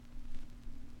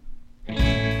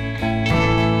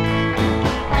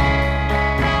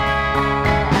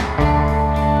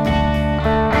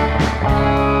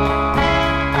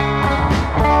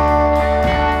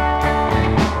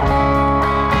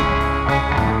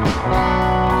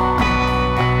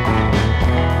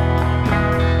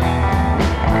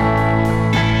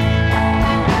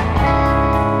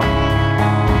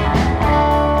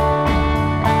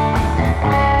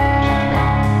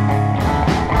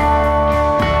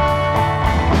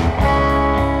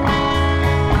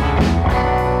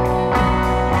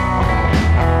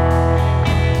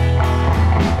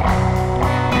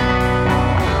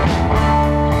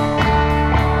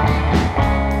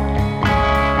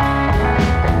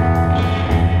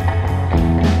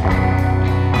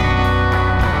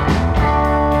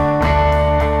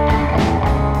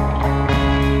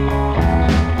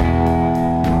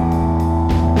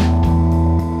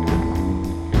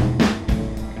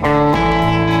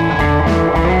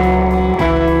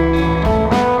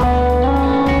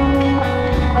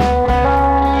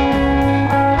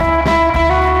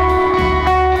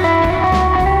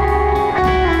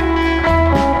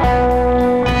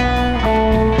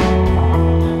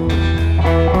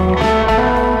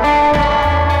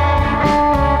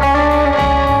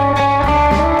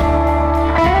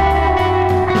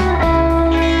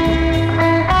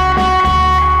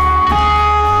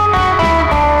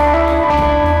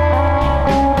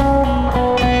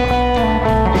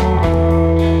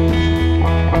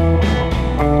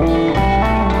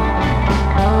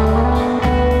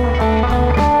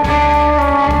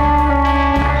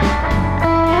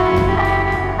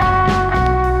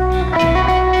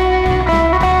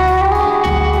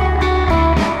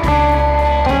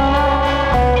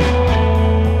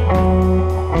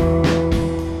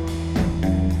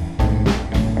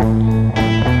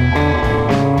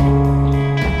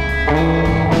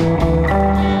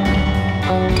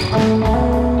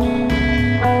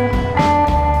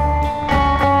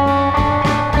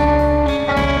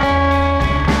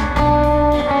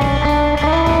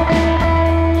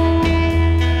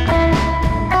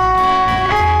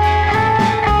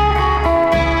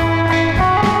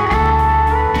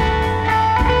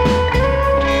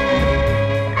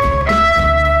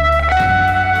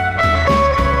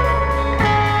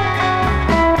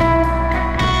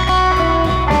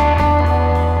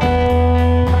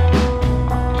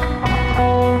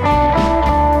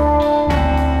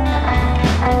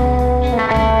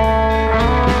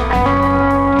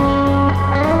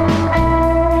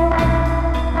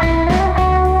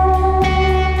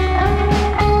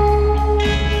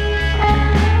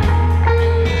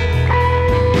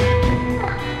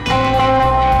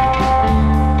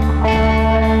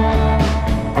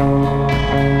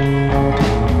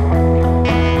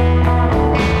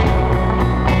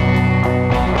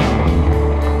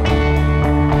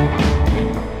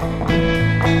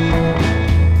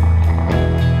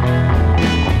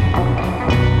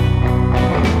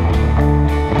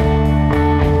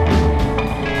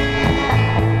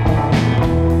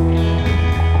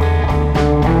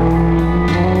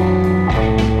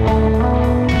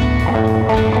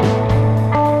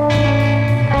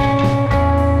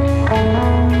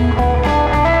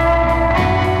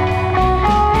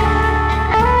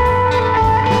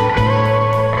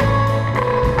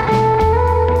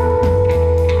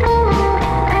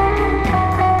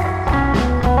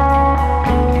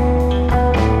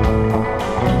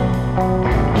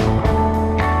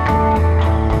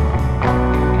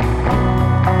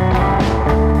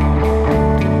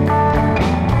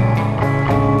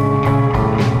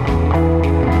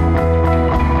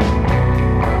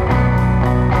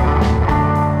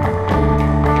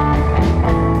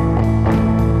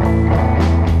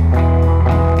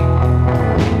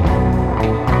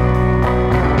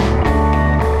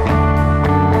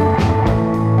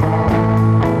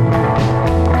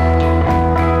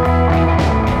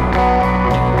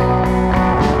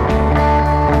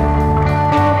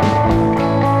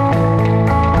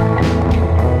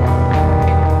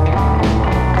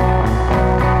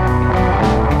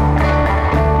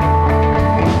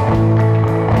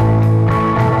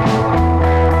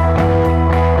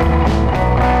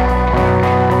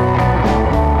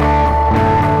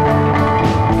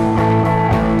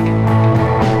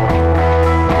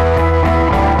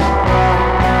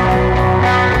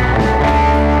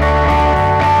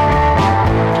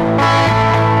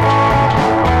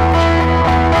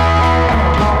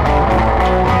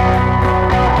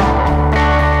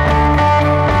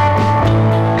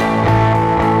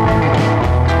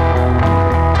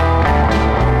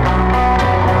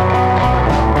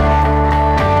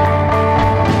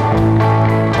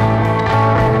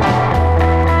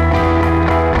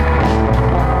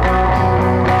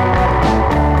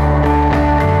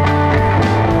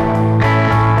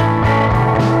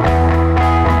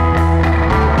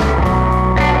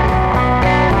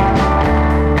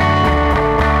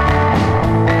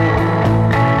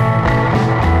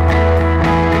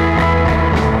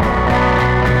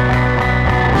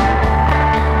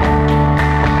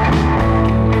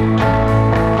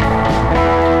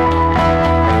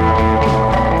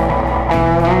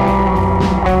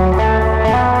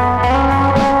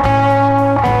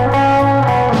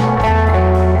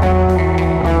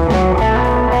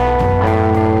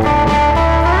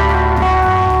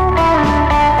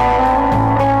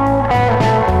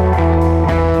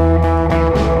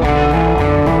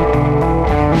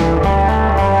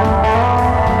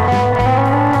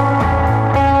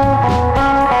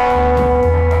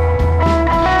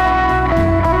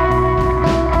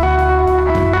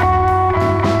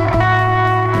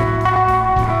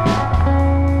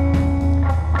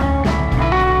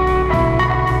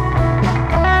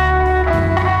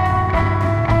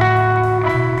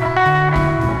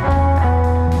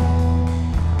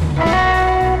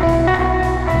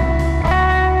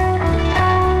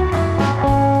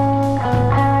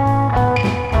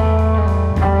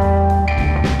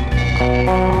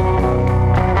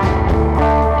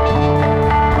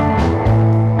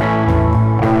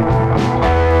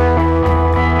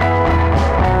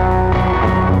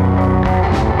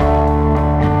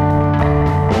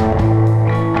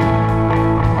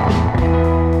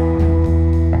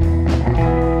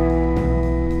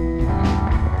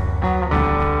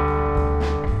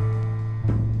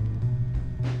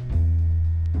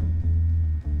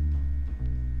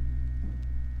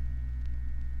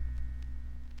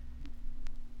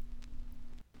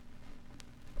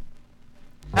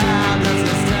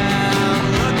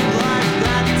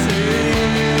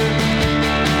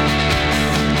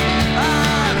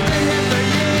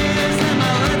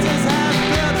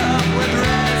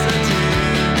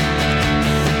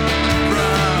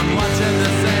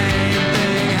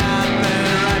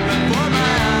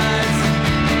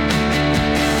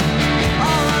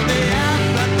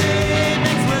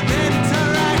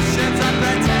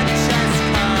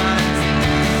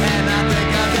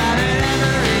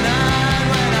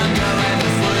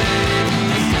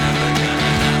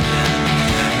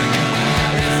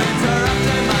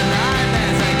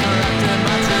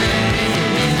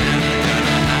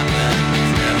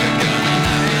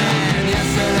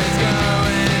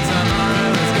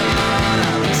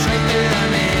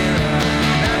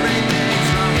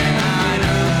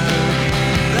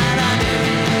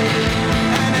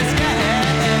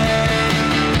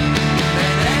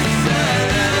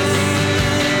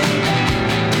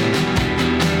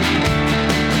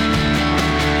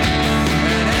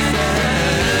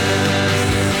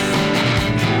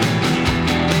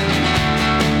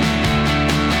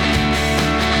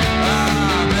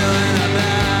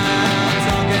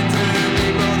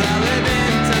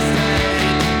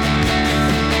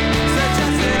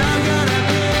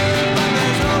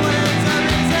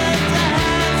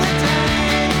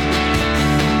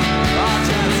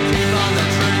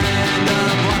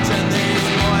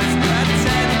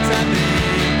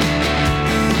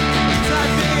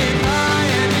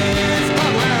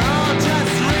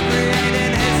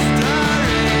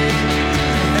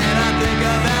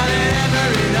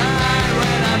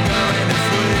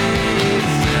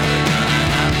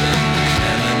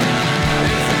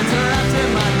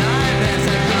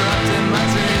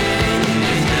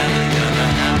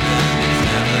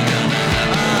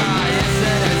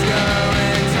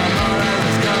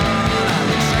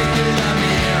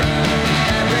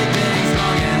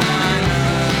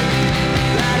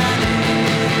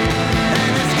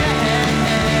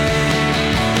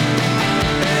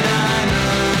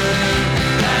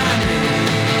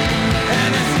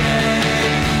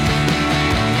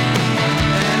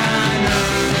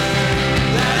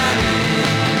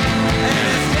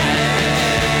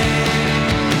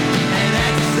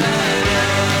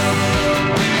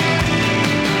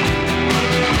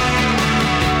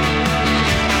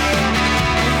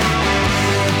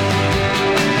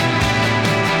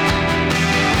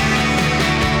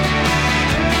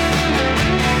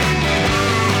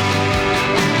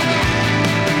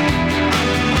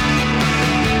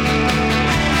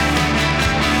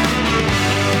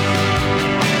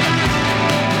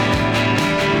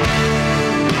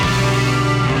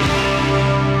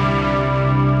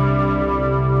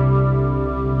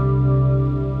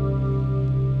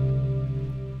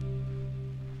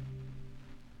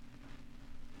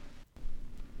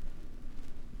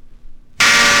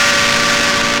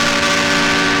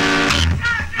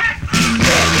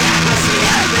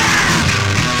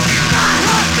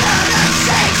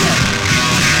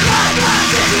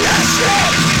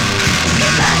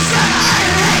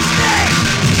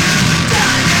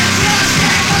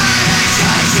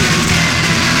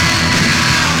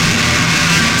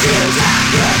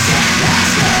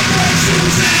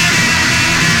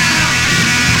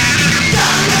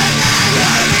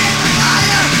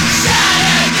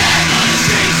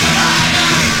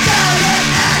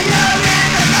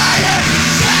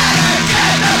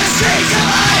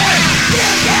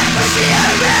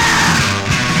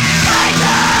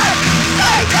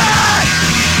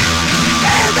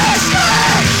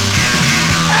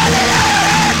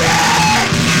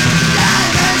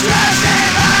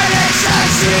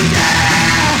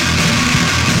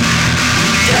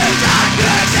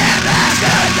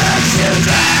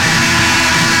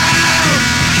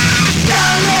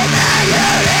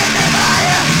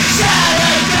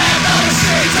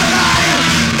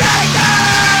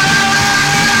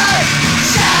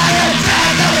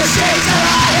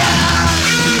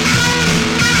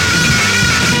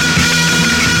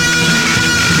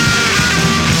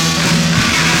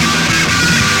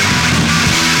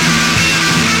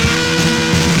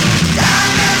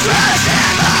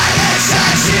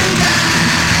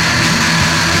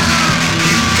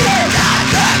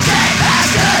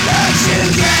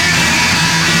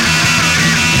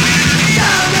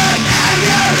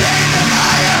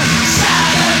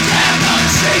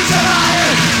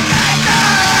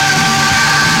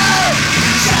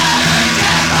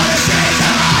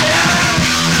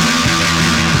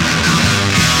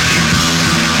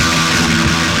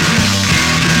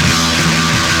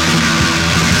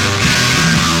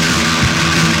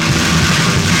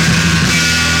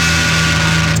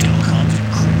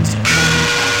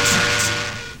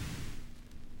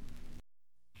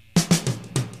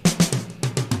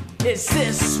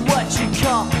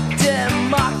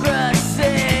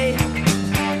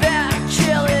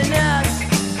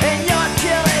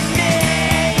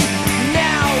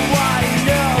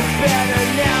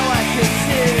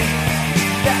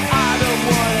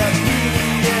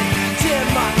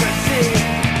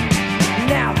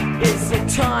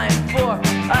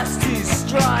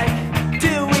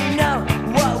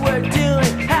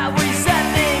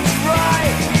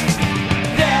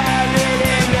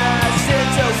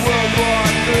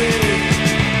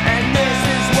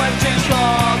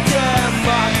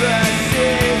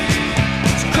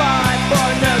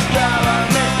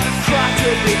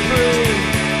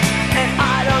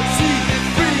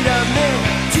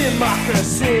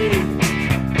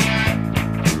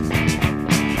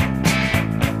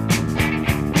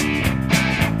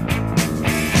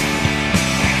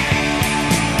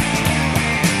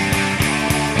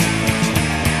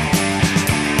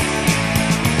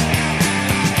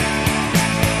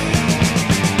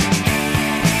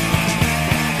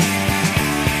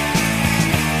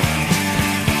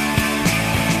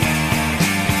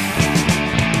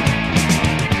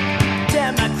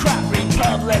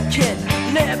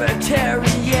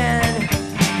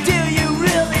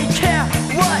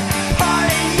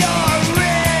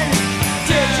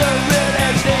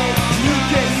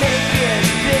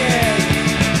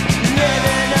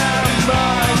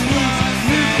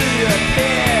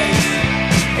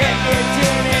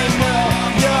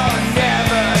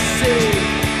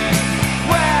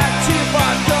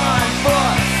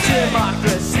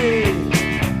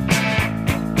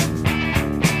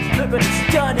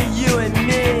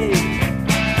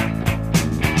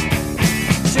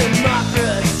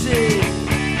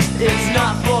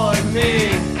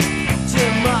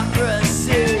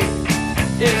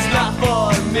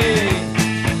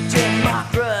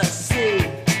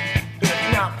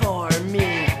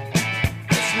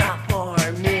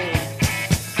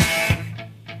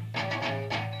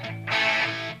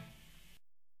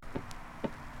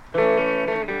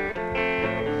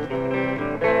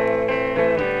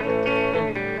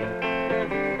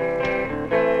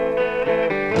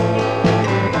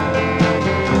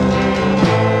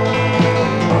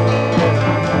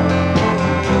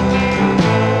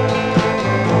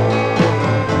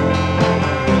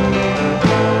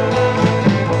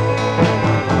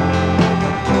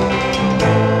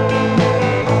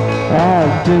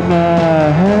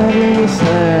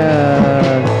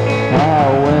understand. I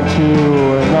went to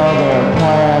another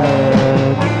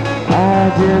planet. I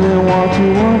didn't want to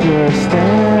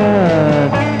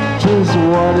understand just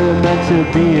what it meant to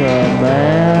be a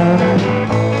man.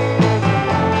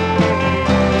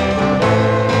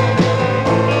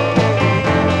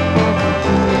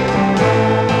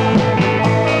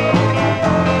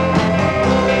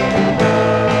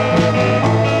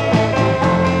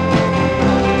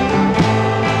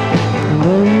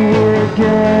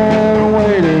 Again,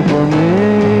 waiting for me.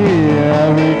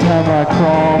 Every time I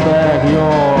crawl back,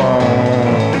 you're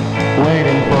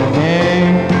waiting for me.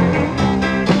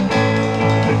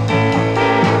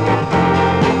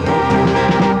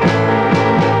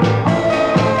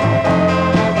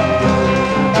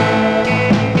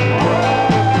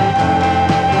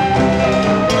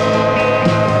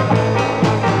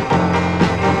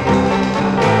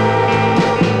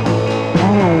 I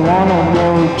don't wanna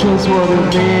know just what it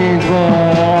means,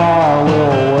 but I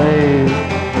will wait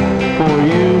for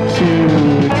you to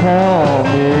tell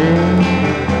me.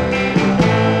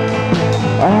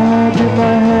 I'll dip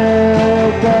my head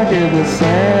back in the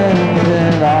sand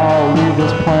and I'll leave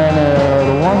this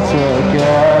planet once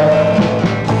again.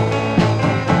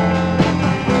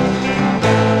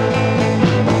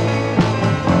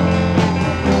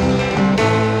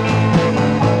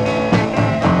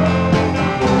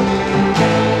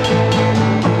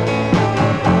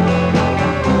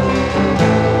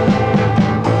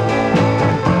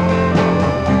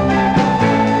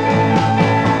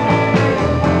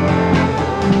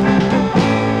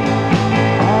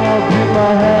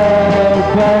 My head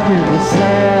back in the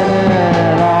sand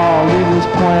and I'll leave this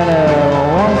planet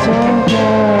once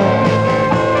again.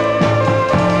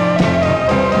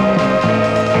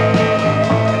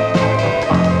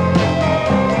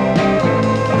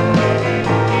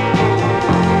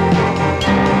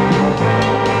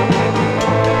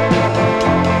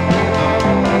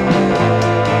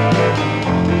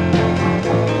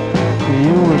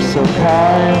 You were so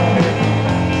kind,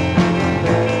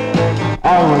 I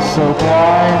was so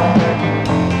blind,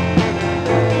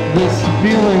 this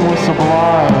feeling was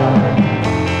sublime,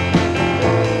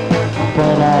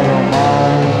 but I don't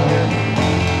mind,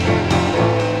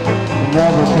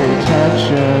 never pay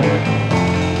attention,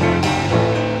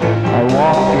 I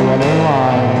walk the other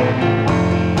line,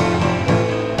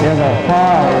 yeah, that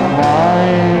fine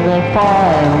wine, that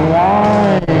fine wine.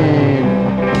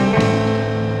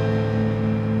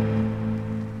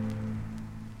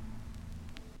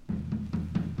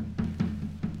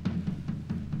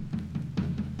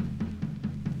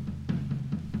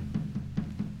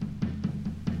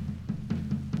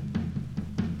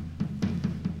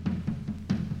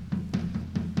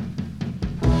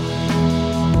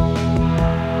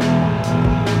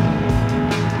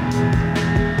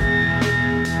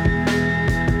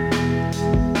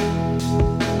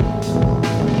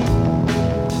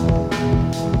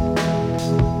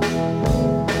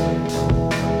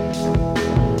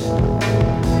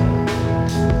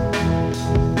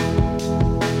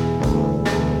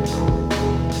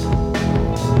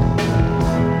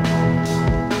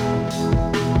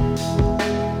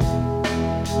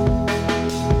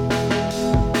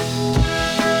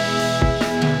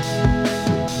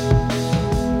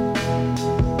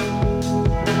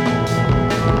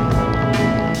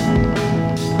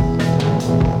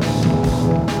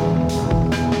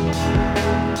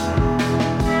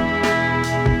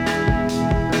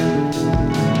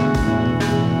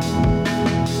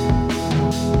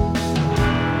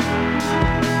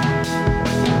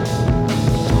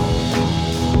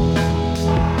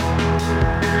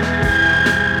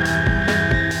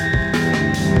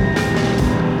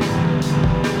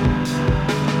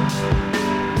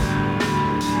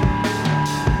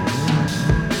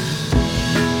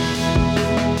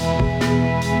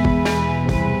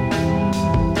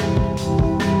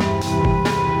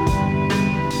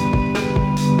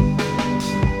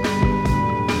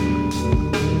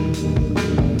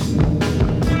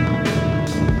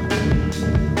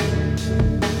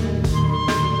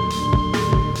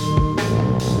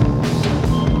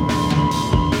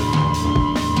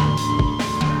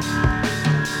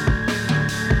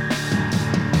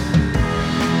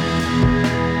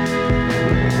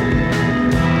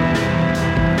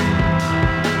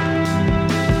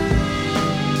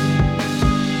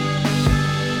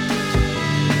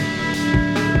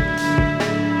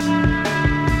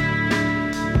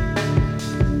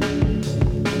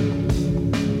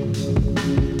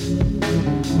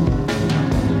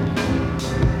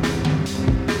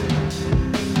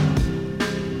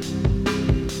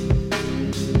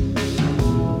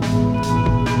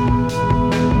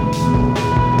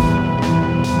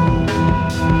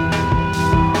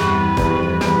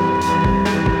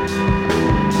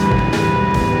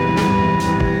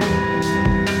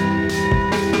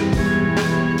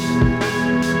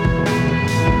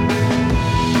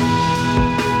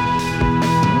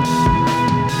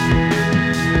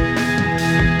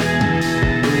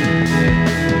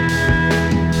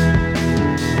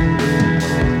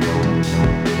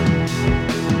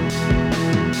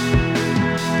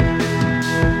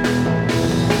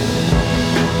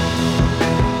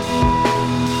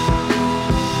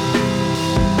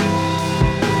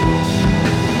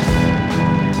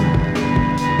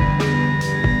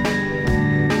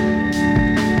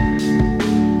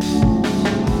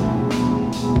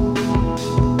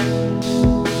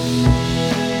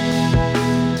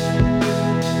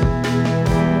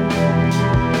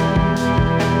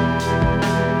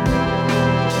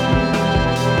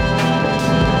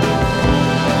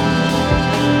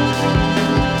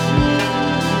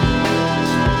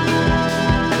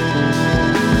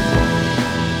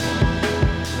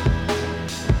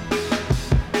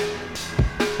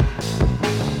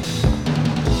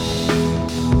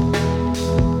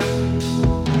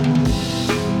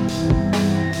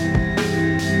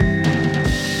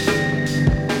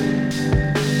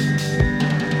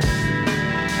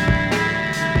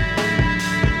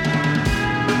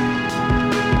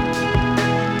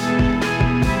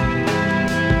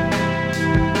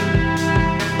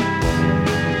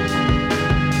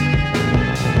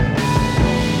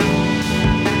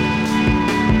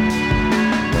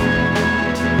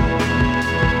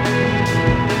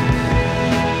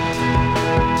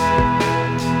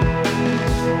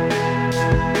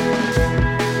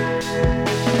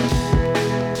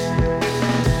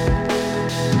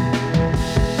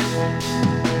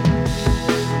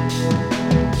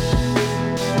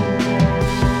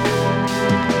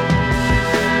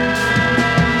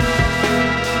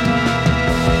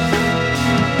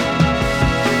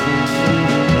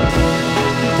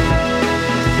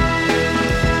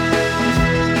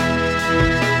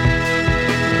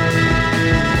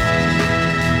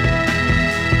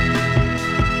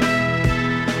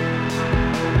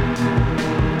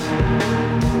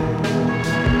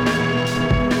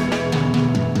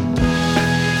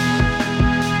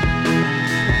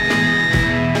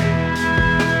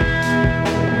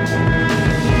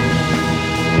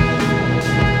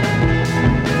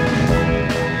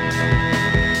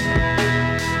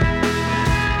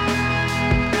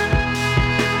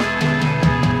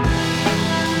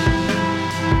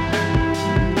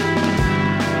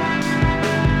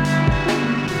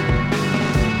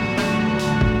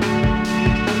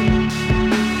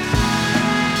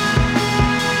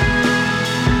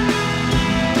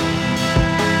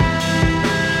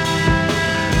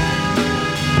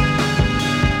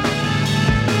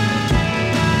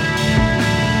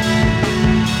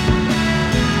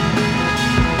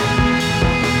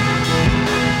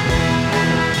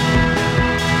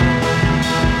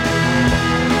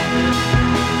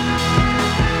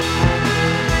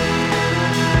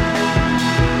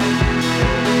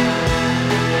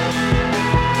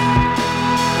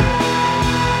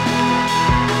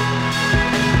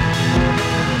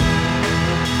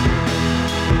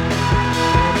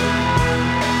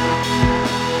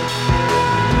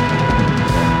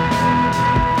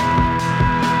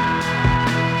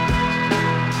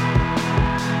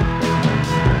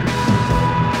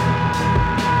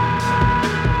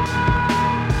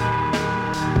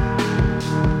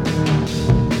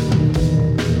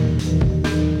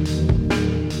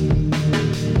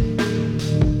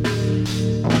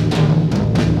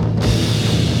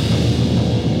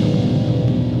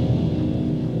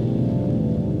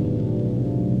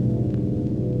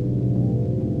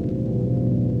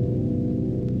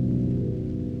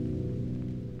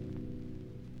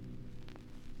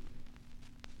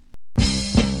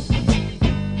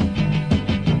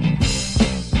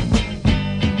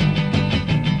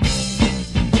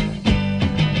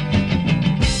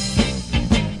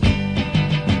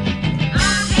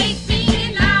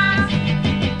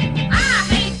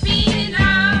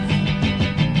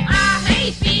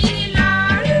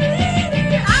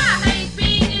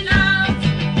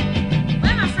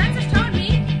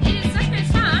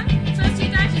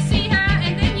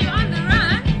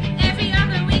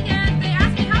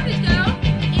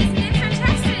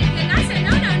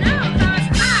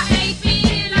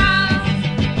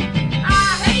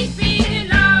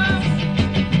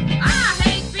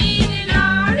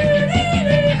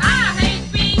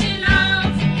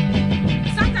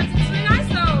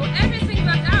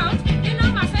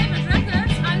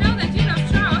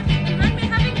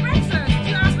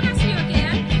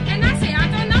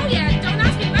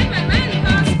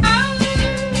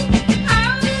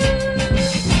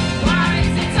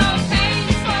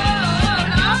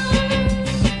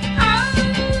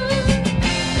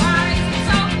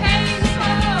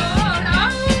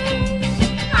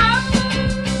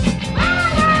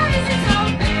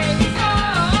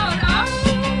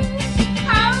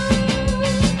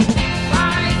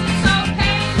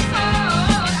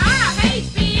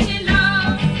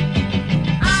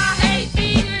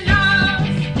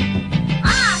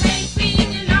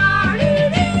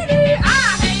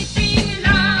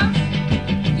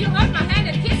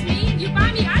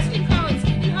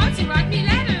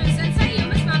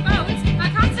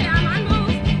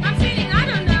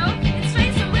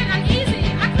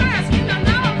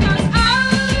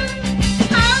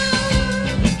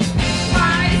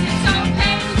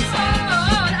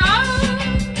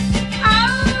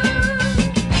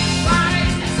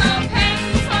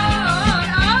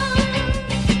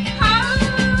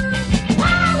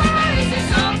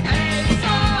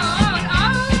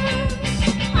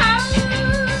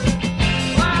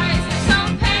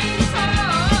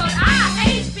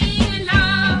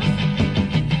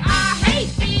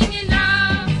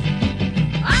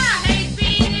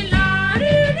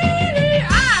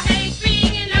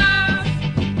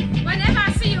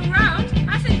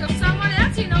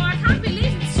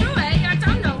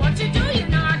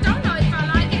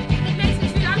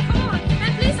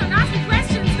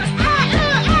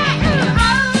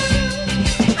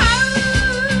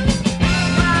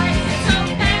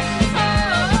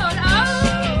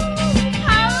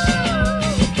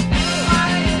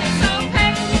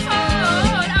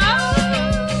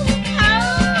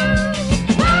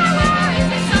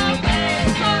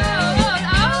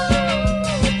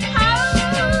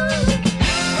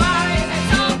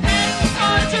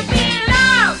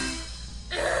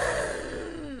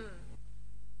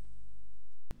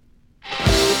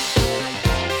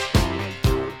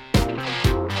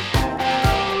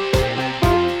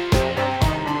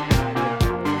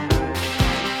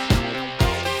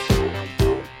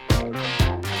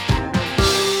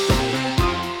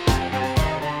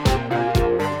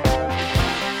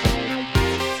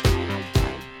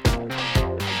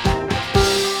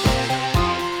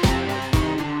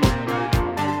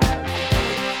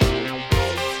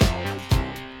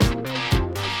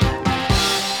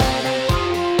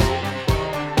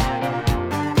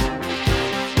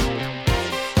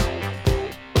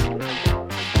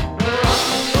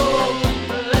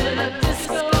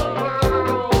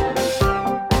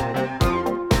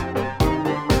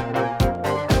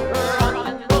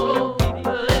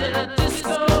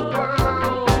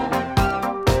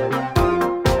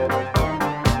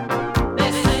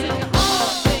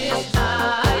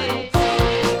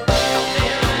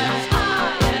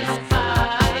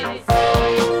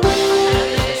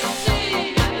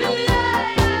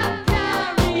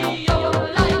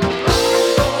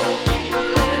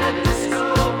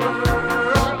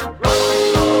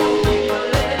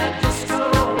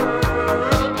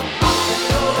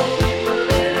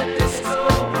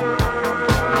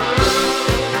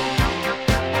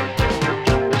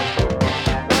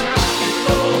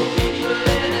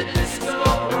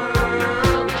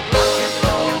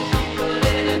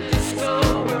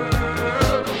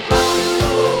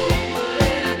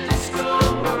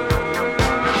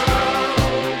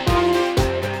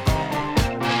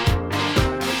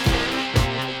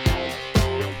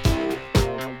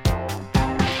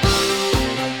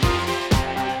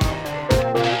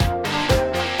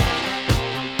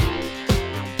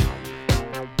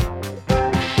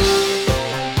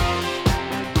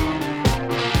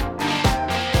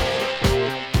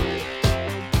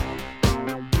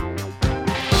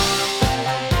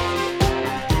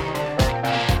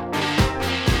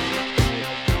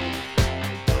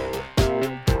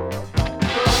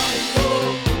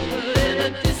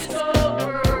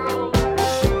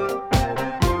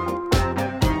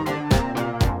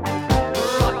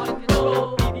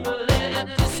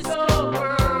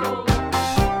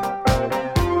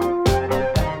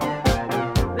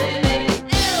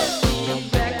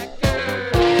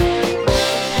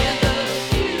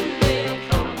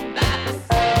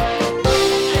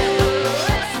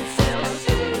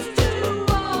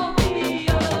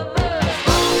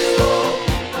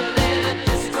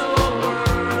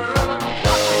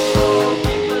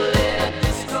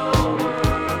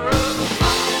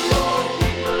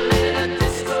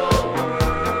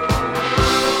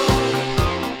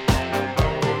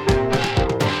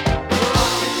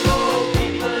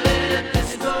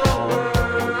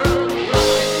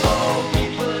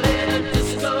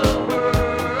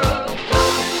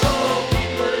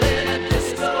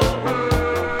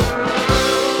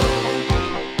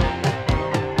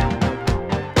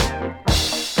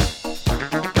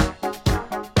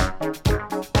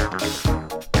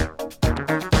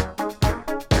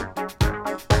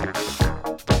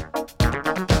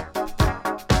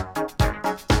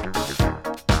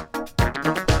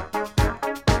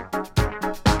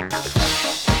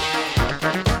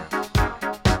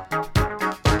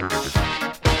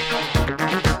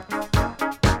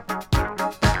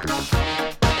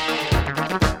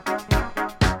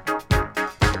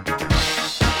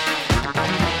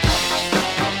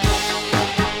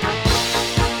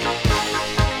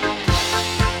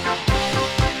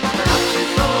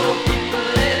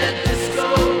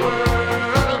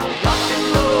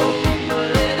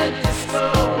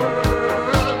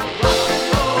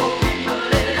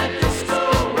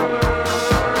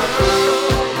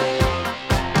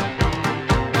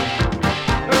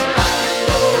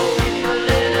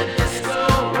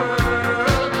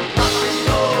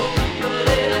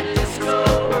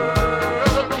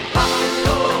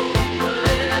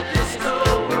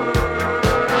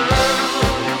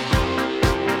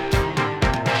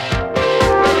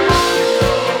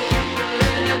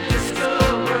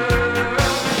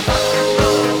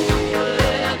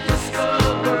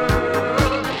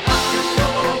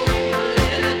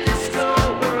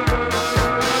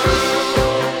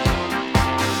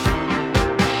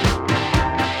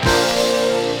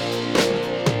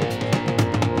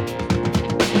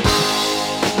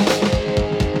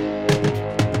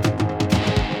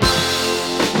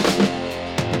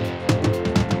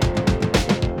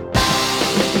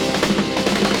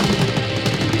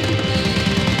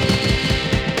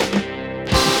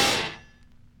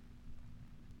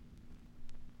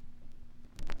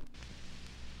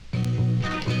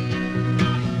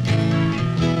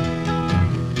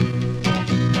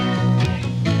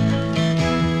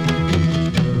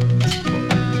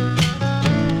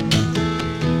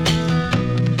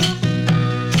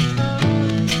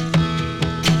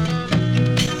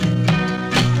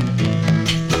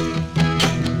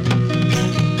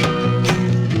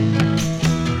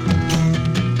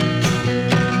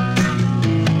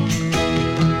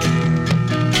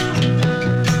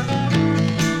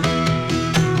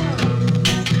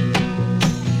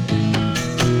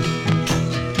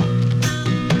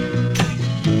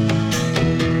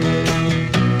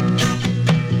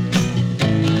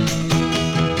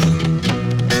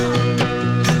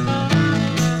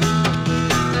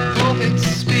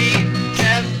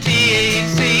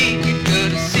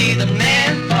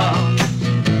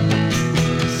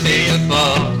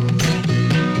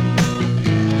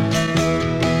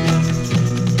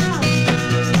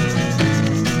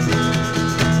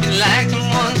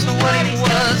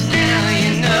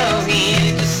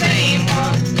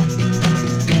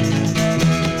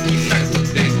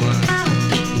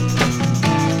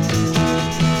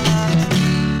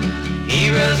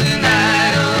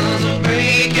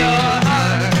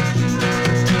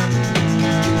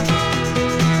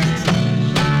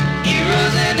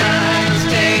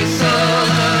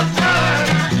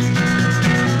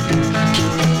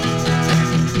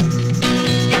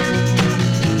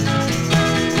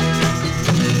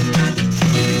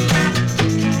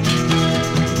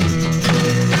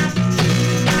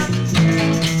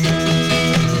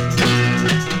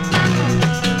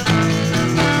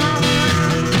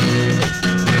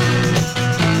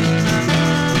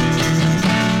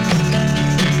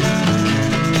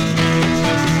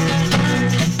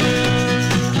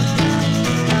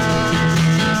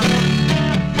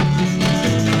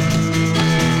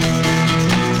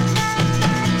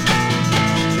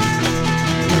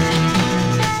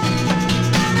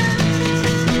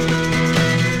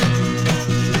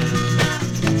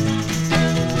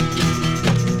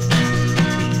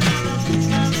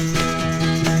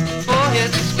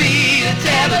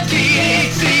 have a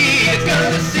THC, you're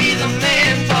gonna see the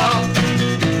man fall.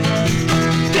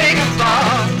 Take a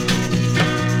fall.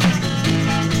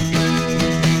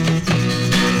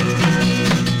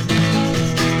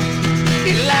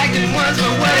 He liked it once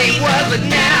for what he was, but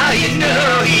now you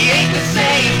know he ain't the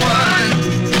same one.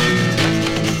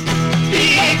 He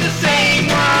ain't the same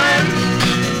one.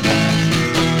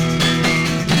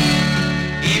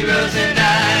 Heroes and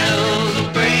idols will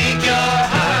break your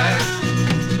heart.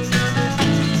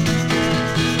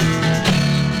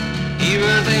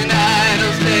 Heroes and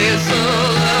idols, they are so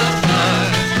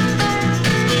apart.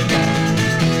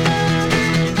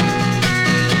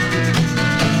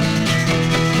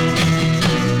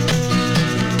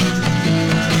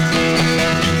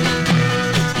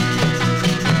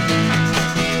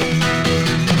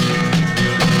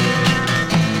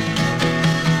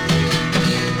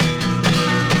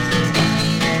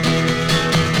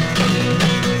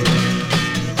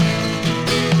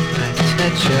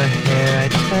 Touch your hair, I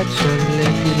touch your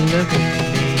lip, you look at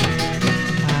me.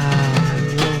 Ah, I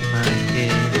roll my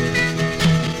head.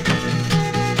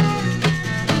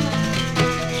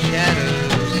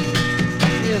 Shadows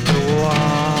in the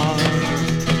wall,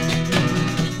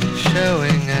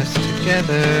 showing us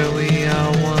together we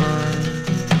are one.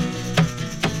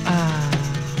 Ah,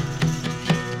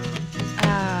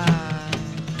 ah,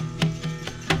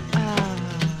 ah,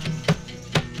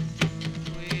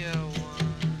 we are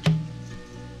one.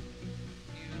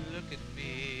 You look at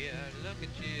me, I look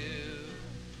at you.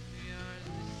 We are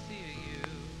the sea of you.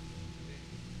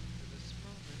 For this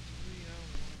moment, we are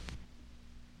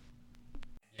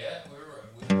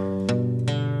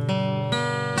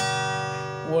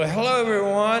one. Well, hello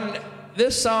everyone.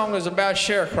 This song is about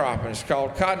sharecropping. It's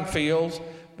called Cotton Fields,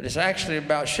 but it's actually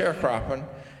about sharecropping.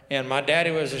 And my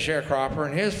daddy was a sharecropper,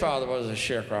 and his father was a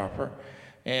sharecropper.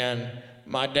 And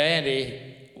my daddy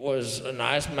was a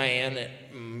nice man,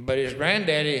 but his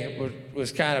granddaddy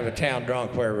was kind of a town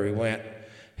drunk wherever he went.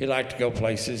 He liked to go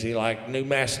places. He liked New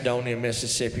Macedonia,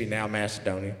 Mississippi, now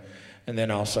Macedonia, and then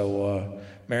also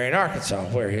Marion, Arkansas,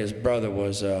 where his brother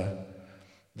was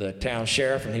the town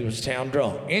sheriff, and he was town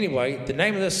drunk. Anyway, the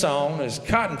name of this song is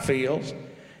Cotton Fields,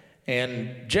 and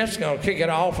Jeff's going to kick it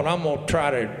off, and I'm going to try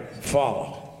to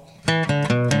follow.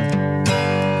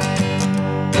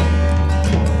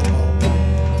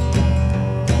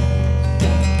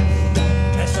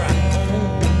 That's right.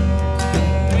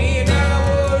 Me and I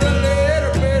was a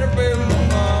little bit of baby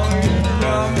mama, used to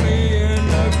rock me in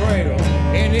the cradle,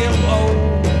 in them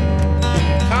old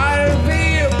cotton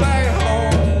fields back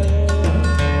home.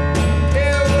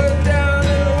 It was down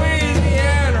in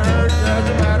Louisiana, just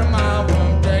about a mile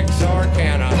from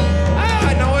Texarkana.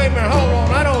 No, wait a minute, hold on.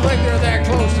 I don't think they're that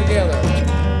close together.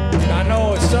 I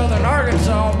know it's southern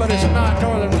Arkansas, but it's not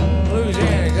northern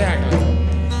Louisiana exactly.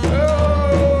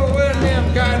 Oh, when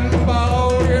them cotton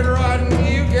balls get rotten,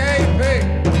 you can't pick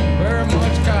very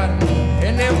much cotton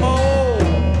in them old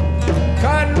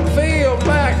cotton fields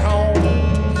back home.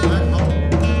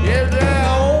 Yes, they're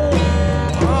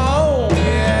home,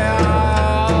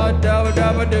 yeah,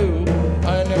 dubba-dubba-doo,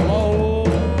 in them old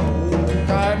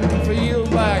cotton fields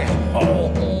back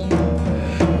home.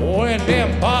 When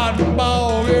them cotton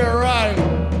balls get rotten,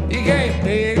 you can't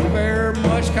dig very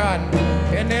much cotton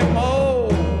in them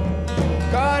old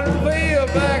cotton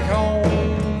fields back home.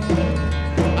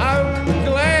 I'm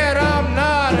glad I'm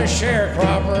not a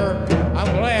sharecropper.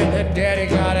 I'm glad that Daddy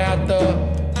got out the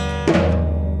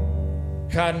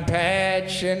cotton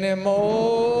patch in them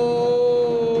old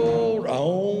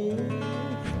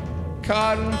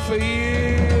cotton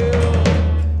fields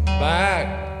back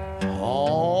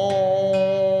home.